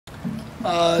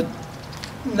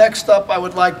Next up, I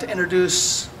would like to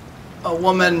introduce a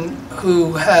woman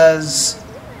who has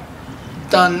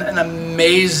done an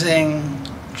amazing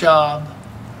job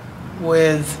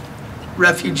with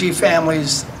refugee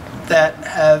families that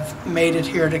have made it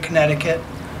here to Connecticut.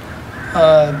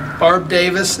 Barb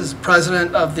Davis is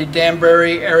president of the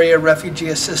Danbury Area Refugee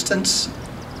Assistance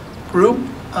Group,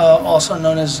 also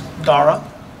known as DARA.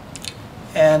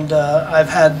 And I've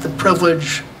had the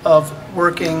privilege of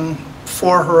working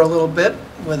for her a little bit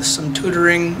with some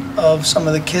tutoring of some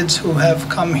of the kids who have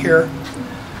come here.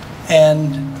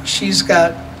 And she's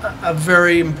got a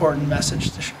very important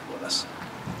message to share with us.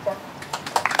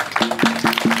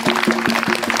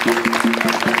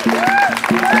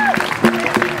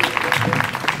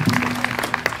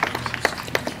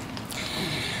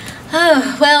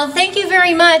 Oh, well, thank you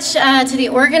very much to the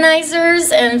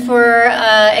organizers and for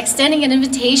extending an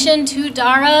invitation to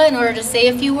DARA in order to say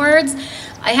a few words.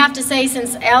 I have to say,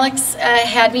 since Alex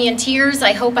had me in tears,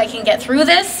 I hope I can get through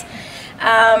this,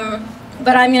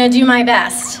 but I'm going to do my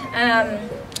best.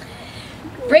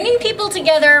 Bringing people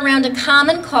together around a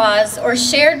common cause or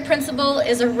shared principle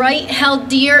is a right held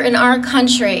dear in our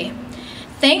country.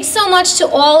 Thanks so much to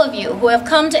all of you who have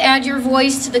come to add your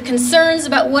voice to the concerns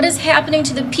about what is happening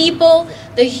to the people,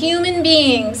 the human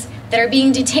beings that are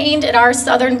being detained at our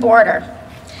southern border.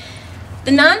 The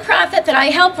nonprofit that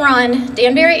I help run,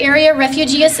 Danbury Area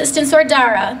Refugee Assistance, or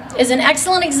DARA, is an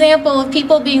excellent example of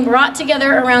people being brought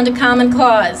together around a common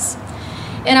cause.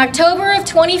 In October of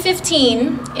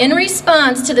 2015, in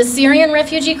response to the Syrian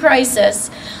refugee crisis,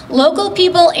 local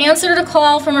people answered a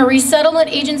call from a resettlement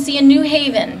agency in New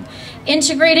Haven,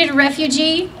 Integrated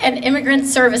Refugee and Immigrant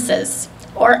Services,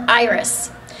 or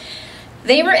IRIS.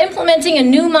 They were implementing a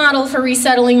new model for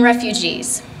resettling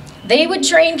refugees. They would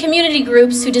train community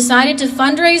groups who decided to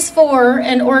fundraise for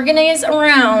and organize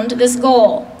around this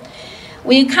goal.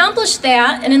 We accomplished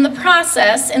that, and in the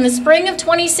process, in the spring of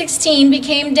 2016,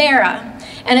 became DARA,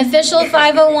 an official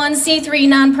 501c3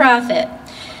 nonprofit.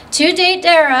 To date,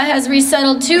 DARA has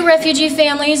resettled 2 refugee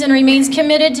families and remains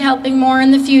committed to helping more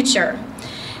in the future.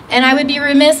 And I would be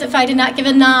remiss if I did not give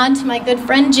a nod to my good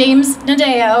friend James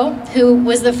Nadeo, who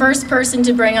was the first person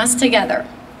to bring us together.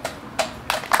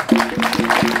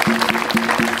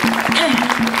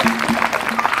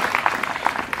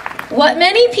 What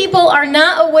many people are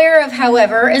not aware of,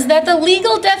 however, is that the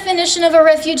legal definition of a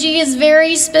refugee is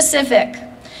very specific.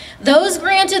 Those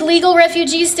granted legal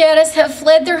refugee status have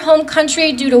fled their home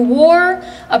country due to war,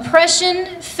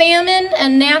 oppression, famine,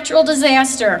 and natural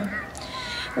disaster.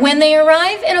 When they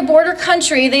arrive in a border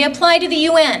country, they apply to the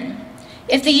UN.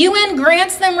 If the UN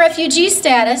grants them refugee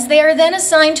status, they are then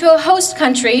assigned to a host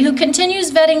country who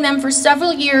continues vetting them for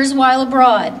several years while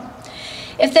abroad.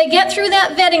 If they get through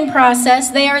that vetting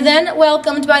process, they are then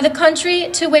welcomed by the country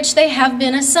to which they have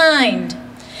been assigned.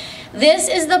 This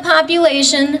is the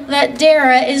population that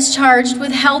DARA is charged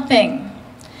with helping.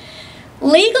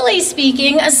 Legally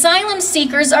speaking, asylum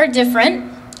seekers are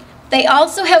different. They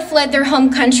also have fled their home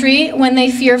country when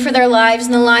they fear for their lives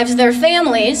and the lives of their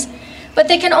families, but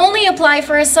they can only apply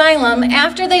for asylum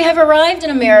after they have arrived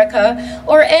in America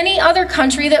or any other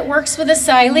country that works with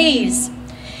asylees.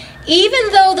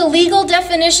 Even though the legal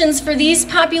definitions for these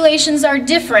populations are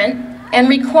different and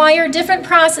require different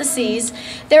processes,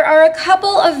 there are a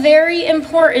couple of very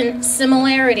important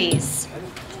similarities.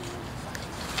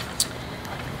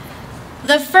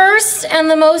 The first and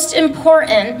the most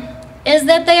important is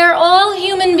that they are all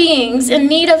human beings in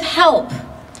need of help.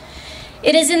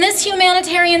 It is in this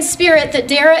humanitarian spirit that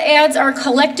DARA adds our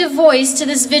collective voice to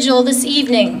this vigil this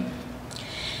evening.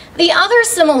 The other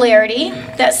similarity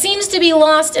that seems to be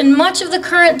lost in much of the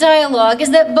current dialogue is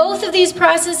that both of these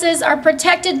processes are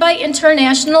protected by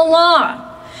international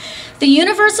law. The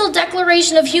Universal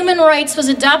Declaration of Human Rights was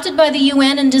adopted by the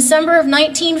UN in December of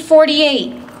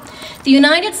 1948. The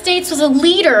United States was a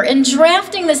leader in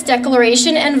drafting this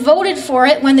declaration and voted for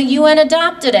it when the UN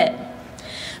adopted it.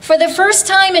 For the first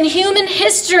time in human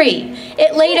history,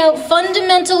 it laid out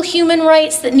fundamental human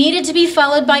rights that needed to be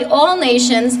followed by all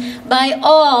nations, by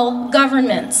all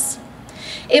governments.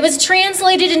 It was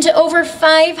translated into over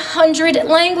 500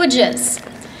 languages.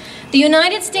 The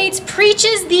United States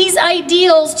preaches these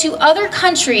ideals to other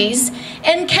countries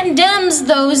and condemns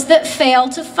those that fail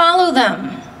to follow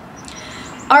them.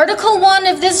 Article 1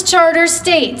 of this charter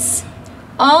states,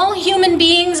 "All human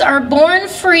beings are born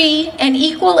free and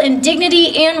equal in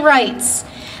dignity and rights.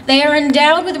 They are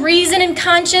endowed with reason and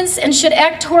conscience and should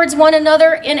act towards one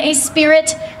another in a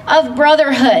spirit of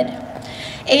brotherhood."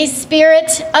 A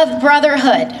spirit of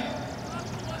brotherhood.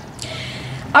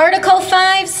 Article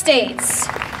 5 states,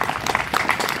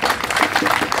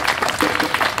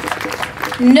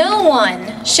 No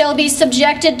one shall be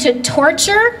subjected to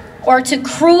torture or to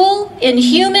cruel,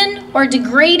 inhuman, or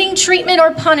degrading treatment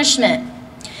or punishment.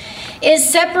 Is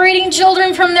separating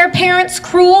children from their parents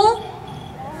cruel?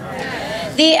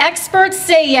 The experts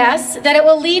say yes, that it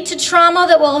will lead to trauma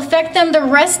that will affect them the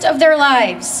rest of their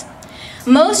lives.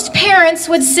 Most parents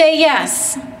would say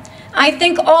yes. I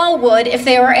think all would if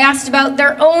they were asked about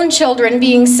their own children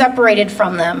being separated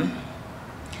from them.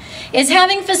 Is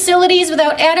having facilities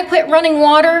without adequate running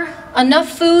water, enough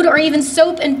food, or even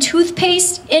soap and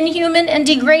toothpaste inhuman and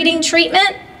degrading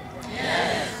treatment?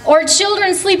 Yes. Or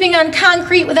children sleeping on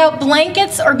concrete without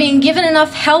blankets or being given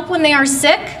enough help when they are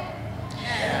sick?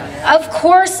 Yes. Of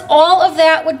course, all of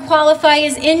that would qualify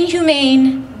as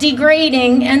inhumane,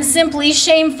 degrading, and simply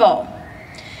shameful.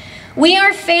 We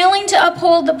are failing to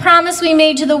uphold the promise we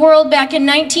made to the world back in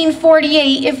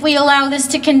 1948 if we allow this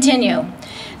to continue.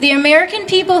 The American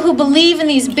people who believe in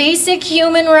these basic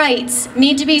human rights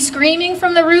need to be screaming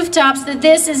from the rooftops that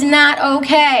this is not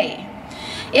okay.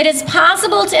 It is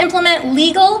possible to implement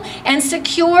legal and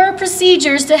secure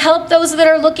procedures to help those that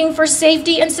are looking for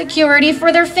safety and security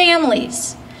for their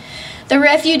families. The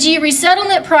refugee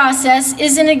resettlement process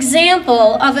is an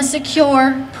example of a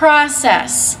secure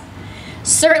process.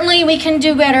 Certainly we can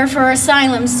do better for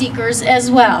asylum seekers as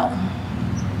well.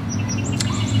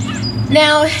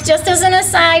 Now, just as an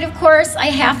aside, of course, I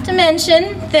have to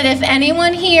mention that if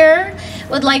anyone here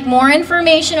would like more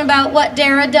information about what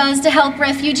DARA does to help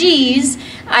refugees,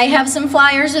 I have some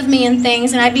flyers with me and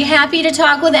things, and I'd be happy to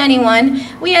talk with anyone.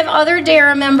 We have other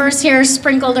DARA members here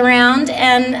sprinkled around,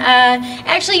 and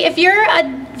actually, if you're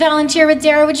a volunteer with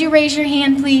DARA, would you raise your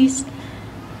hand, please?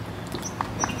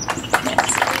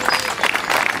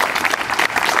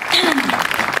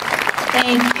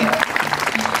 Thank you.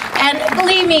 And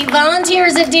believe me,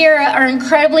 volunteers at DARA are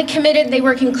incredibly committed. They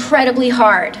work incredibly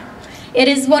hard. It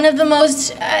is one of the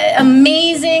most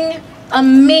amazing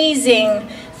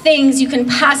things you can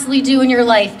possibly do in your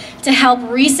life to help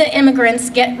recent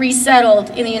immigrants get resettled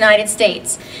in the United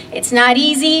States. It's not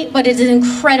easy, but it is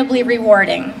incredibly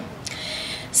rewarding.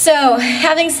 So,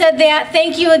 having said that,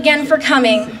 thank you again for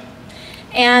coming,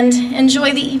 and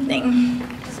enjoy the evening.